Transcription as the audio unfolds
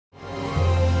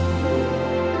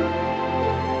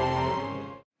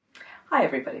Hi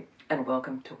everybody, and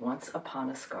welcome to Once Upon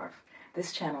a Scarf.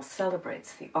 This channel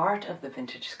celebrates the art of the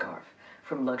vintage scarf,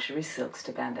 from luxury silks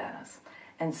to bandanas,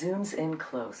 and zooms in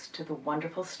close to the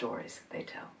wonderful stories they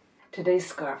tell. Today's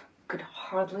scarf could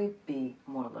hardly be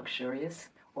more luxurious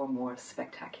or more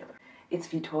spectacular. It's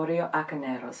Vittorio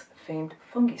Accornero's famed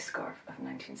Funghi scarf of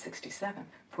 1967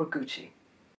 for Gucci.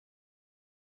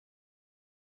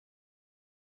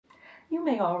 You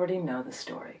may already know the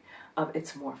story of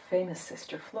its more famous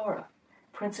sister Flora.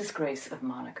 Princess Grace of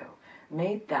Monaco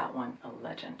made that one a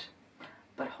legend.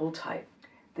 But hold tight,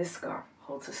 this scarf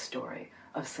holds a story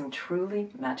of some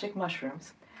truly magic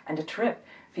mushrooms and a trip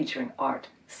featuring art,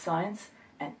 science,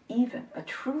 and even a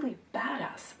truly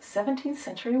badass 17th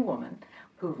century woman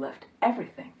who left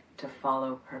everything to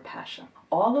follow her passion.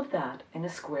 All of that in a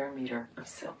square meter of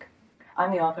silk.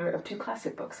 I'm the author of 2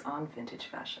 classic books on vintage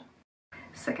fashion,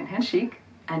 Secondhand Chic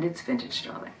and It's Vintage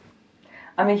Darling.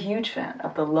 I'm a huge fan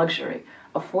of the luxury,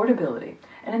 affordability,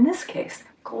 and in this case,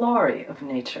 glory of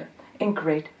nature in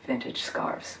great vintage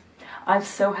scarves. I'm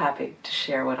so happy to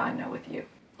share what I know with you.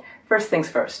 First things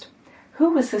first, who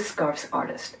was this scarf's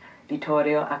artist,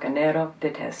 Vittorio Accornero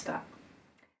de Testa?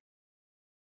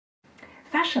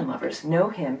 Fashion lovers know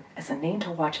him as a name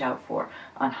to watch out for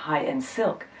on high-end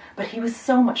silk, but he was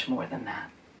so much more than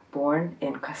that. Born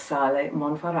in Casale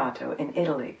Monferrato in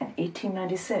Italy in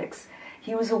 1896,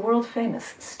 he was a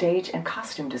world-famous stage and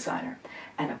costume designer,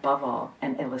 and above all,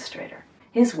 an illustrator.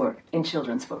 His work in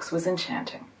children's books was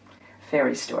enchanting.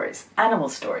 Fairy stories, animal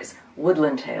stories,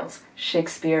 woodland tales,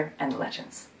 Shakespeare, and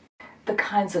legends. The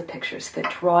kinds of pictures that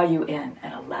draw you in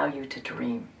and allow you to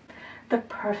dream. The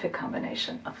perfect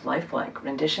combination of lifelike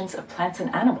renditions of plants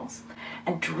and animals,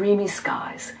 and dreamy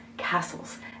skies,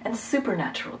 castles, and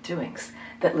supernatural doings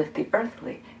that lift the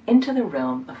earthly into the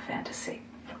realm of fantasy.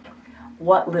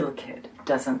 What little kid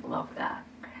doesn't love that?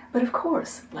 But of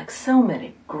course, like so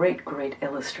many great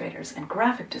illustrators and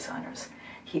graphic designers,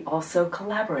 he also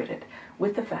collaborated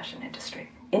with the fashion industry.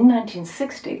 In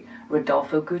 1960,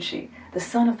 Rodolfo Gucci, the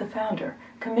son of the founder,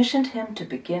 commissioned him to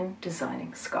begin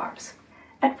designing scarves.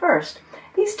 At first,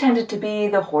 these tended to be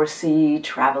the horsey,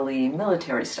 travel-y,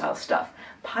 military-style stuff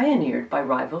pioneered by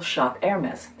rival shop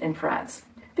Hermes in France,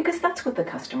 because that's what the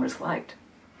customers liked.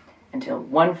 Until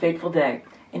one fateful day,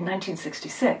 in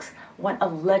 1966, when a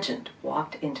legend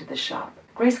walked into the shop.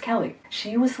 Grace Kelly.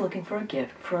 She was looking for a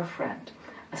gift for a friend,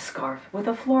 a scarf with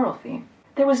a floral theme.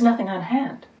 There was nothing on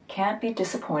hand. Can't be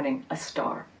disappointing a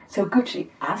star. So Gucci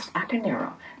asked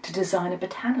Accornero to design a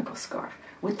botanical scarf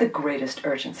with the greatest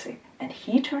urgency, and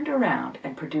he turned around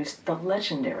and produced the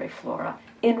legendary Flora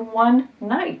in one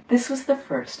night. This was the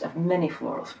first of many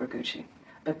florals for Gucci,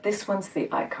 but this one's the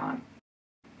icon.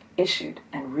 Issued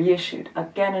and reissued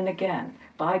again and again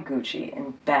by Gucci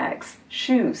in bags,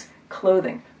 shoes,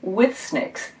 clothing, with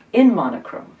snakes, in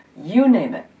monochrome, you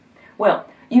name it. Well,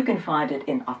 you can find it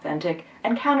in authentic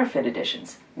and counterfeit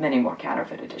editions, many more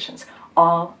counterfeit editions,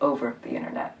 all over the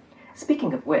internet.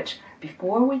 Speaking of which,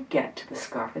 before we get to the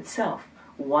scarf itself,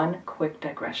 one quick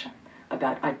digression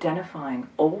about identifying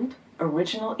old,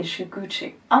 original issue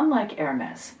Gucci. Unlike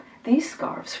Hermes, these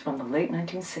scarves from the late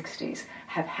 1960s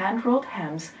have hand-rolled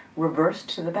hems reversed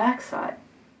to the backside.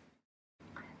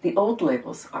 The old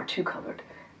labels are 2-colored,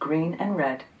 green and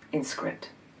red, in script.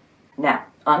 Now,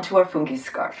 onto our Funghi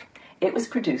scarf. It was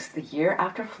produced the year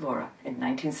after Flora in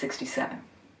 1967.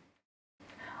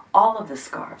 All of the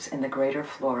scarves in the greater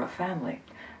Flora family,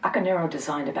 Accornero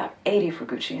designed about 80 for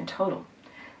Gucci in total,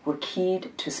 were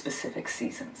keyed to specific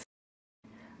seasons.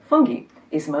 Funghi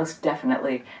is most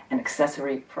definitely an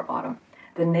accessory for autumn.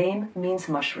 The name means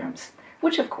mushrooms,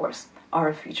 which of course are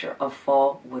a feature of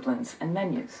fall woodlands and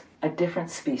menus. A different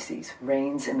species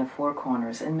reigns in the 4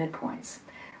 corners and midpoints.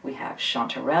 We have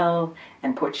chanterelle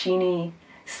and porcini,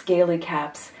 scaly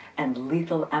caps, and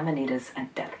lethal amanitas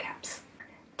and death caps.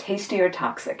 Tasty or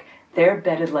toxic, they're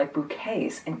bedded like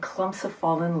bouquets in clumps of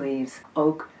fallen leaves,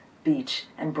 oak, beech,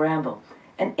 and bramble,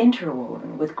 and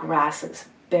interwoven with grasses,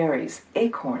 berries,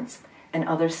 acorns, and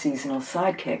other seasonal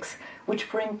sidekicks,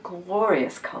 which bring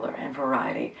glorious color and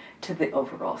variety to the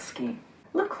overall scheme.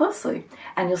 Look closely,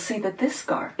 and you'll see that this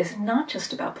scarf is not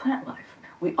just about plant life.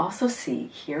 We also see,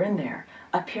 here and there,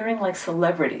 appearing like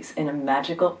celebrities in a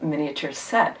magical miniature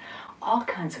set, all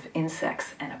kinds of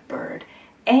insects and a bird,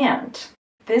 and,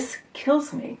 this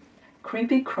kills me,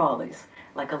 creepy crawlies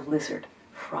like a lizard,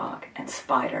 frog, and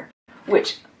spider,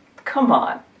 which, come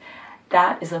on,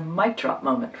 that is a mic drop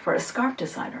moment for a scarf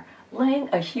designer, laying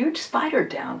a huge spider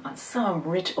down on some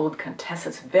rich old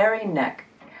contessa's very neck.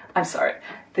 I'm sorry,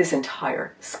 this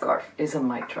entire scarf is a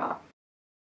mic drop.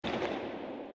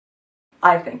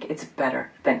 I think it's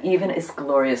better than even its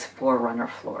glorious forerunner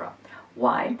Flora.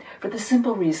 Why? For the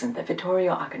simple reason that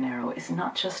Vittorio Accornero is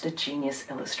not just a genius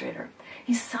illustrator.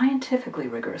 He's scientifically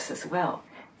rigorous as well.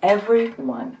 Every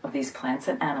one of these plants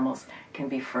and animals can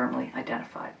be firmly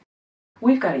identified.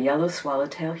 We've got a yellow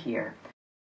swallowtail here,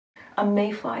 a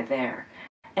mayfly there,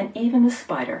 and even the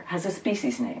spider has a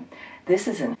species name. This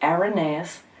is an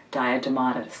Araneus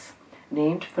diademotus,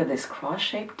 named for this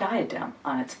cross-shaped diadem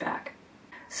on its back.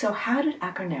 So how did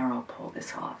Accornero pull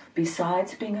this off?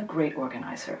 Besides being a great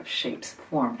organizer of shapes,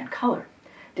 form, and color,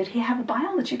 did he have a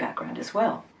biology background as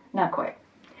well? Not quite.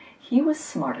 He was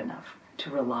smart enough to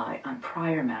rely on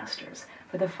prior masters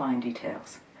for the fine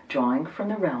details, drawing from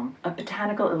the realm of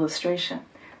botanical illustration,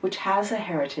 which has a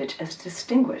heritage as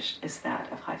distinguished as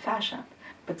that of high fashion,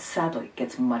 but sadly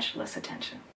gets much less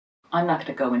attention. I'm not going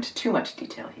to go into too much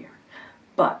detail here,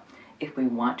 but if we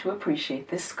want to appreciate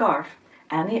this scarf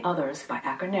and the others by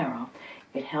Accornero,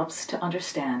 it helps to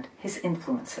understand his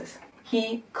influences.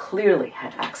 He clearly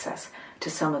had access to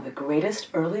some of the greatest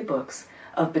early books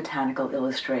of botanical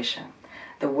illustration,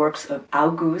 the works of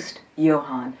August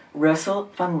Johann Rössel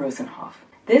von Rosenhoff.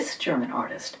 This German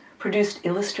artist produced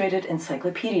illustrated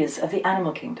encyclopedias of the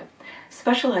animal kingdom,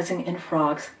 specializing in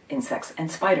frogs, insects,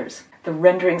 and spiders. The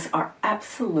renderings are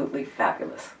absolutely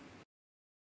fabulous.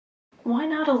 Why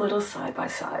not a little side by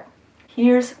side?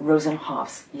 Here's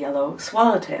Rosenhoff's yellow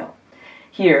swallowtail.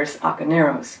 Here's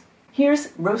Accornero's. Here's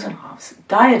Rosenhoff's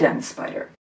diadem spider.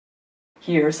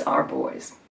 Here's our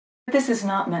boys. This is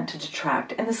not meant to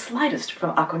detract in the slightest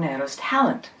from Accornero's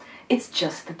talent. It's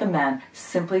just that the man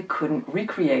simply couldn't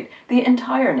recreate the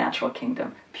entire natural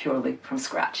kingdom purely from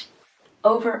scratch.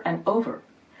 Over and over,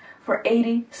 for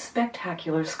 80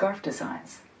 spectacular scarf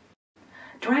designs.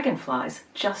 Dragonflies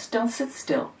just don't sit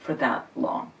still for that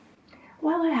long.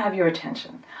 While I have your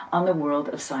attention on the world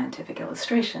of scientific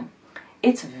illustration,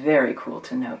 it's very cool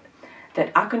to note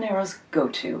that Accornero's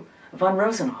go-to, von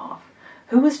Rosenhoff,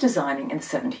 who was designing in the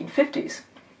 1750s,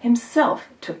 himself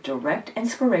took direct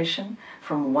inspiration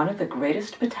from one of the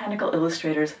greatest botanical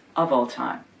illustrators of all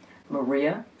time,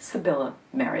 Maria Sibylla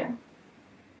Merian.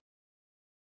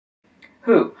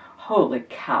 Who, holy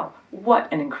cow,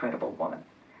 what an incredible woman.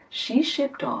 She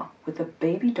shipped off with a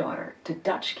baby daughter to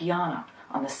Dutch Guiana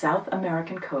on the South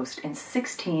American coast in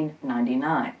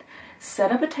 1699,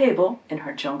 set up a table in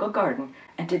her jungle garden,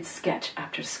 and did sketch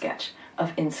after sketch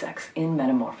of insects in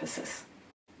metamorphosis.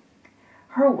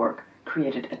 Her work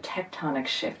created a tectonic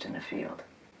shift in the field.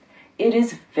 It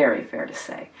is very fair to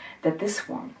say that this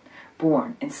woman,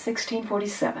 born in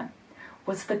 1647,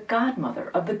 was the godmother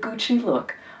of the Gucci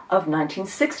look of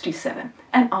 1967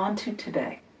 and on to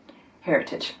today.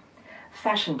 Heritage.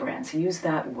 Fashion brands use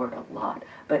that word a lot,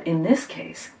 but in this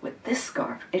case, with this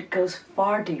scarf, it goes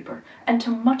far deeper and to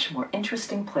much more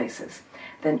interesting places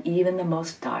than even the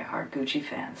most die-hard Gucci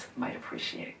fans might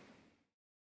appreciate.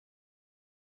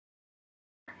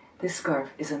 This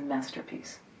scarf is a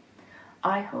masterpiece.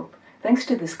 I hope, thanks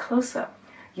to this close-up,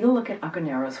 you'll look at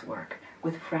Accornero's work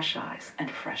with fresh eyes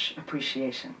and fresh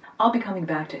appreciation. I'll be coming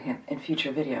back to him in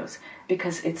future videos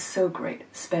because it's so great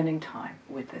spending time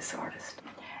with this artist.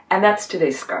 And that's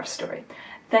today's scarf story.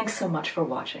 Thanks so much for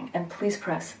watching, and please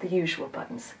press the usual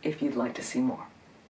buttons if you'd like to see more.